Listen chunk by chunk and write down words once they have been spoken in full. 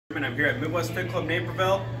I'm here at Midwest Fit Club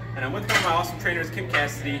Naperville, and I'm with one of my awesome trainers, Kim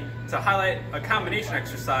Cassidy, to highlight a combination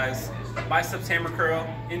exercise, biceps hammer curl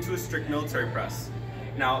into a strict military press.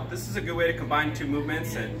 Now, this is a good way to combine two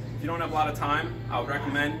movements, and if you don't have a lot of time, I would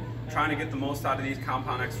recommend trying to get the most out of these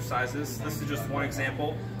compound exercises. This is just one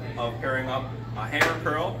example of pairing up a hammer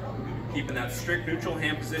curl, keeping that strict neutral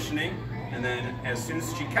hand positioning, and then as soon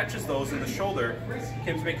as she catches those in the shoulder,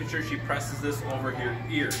 Kim's making sure she presses this over her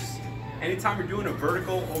ears. Anytime you're doing a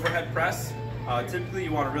vertical overhead press, typically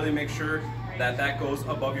you want to really make sure that that goes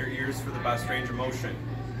above your ears for the best range of motion.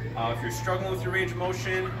 If you're struggling with your range of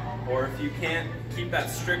motion, or if you can't keep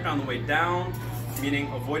that strict on the way down,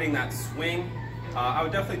 meaning avoiding that swing, I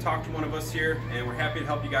would definitely talk to one of us here, and we're happy to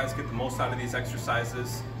help you guys get the most out of these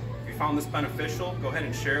exercises. If you found this beneficial, go ahead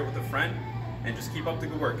and share it with a friend, and just keep up the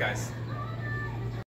good work, guys.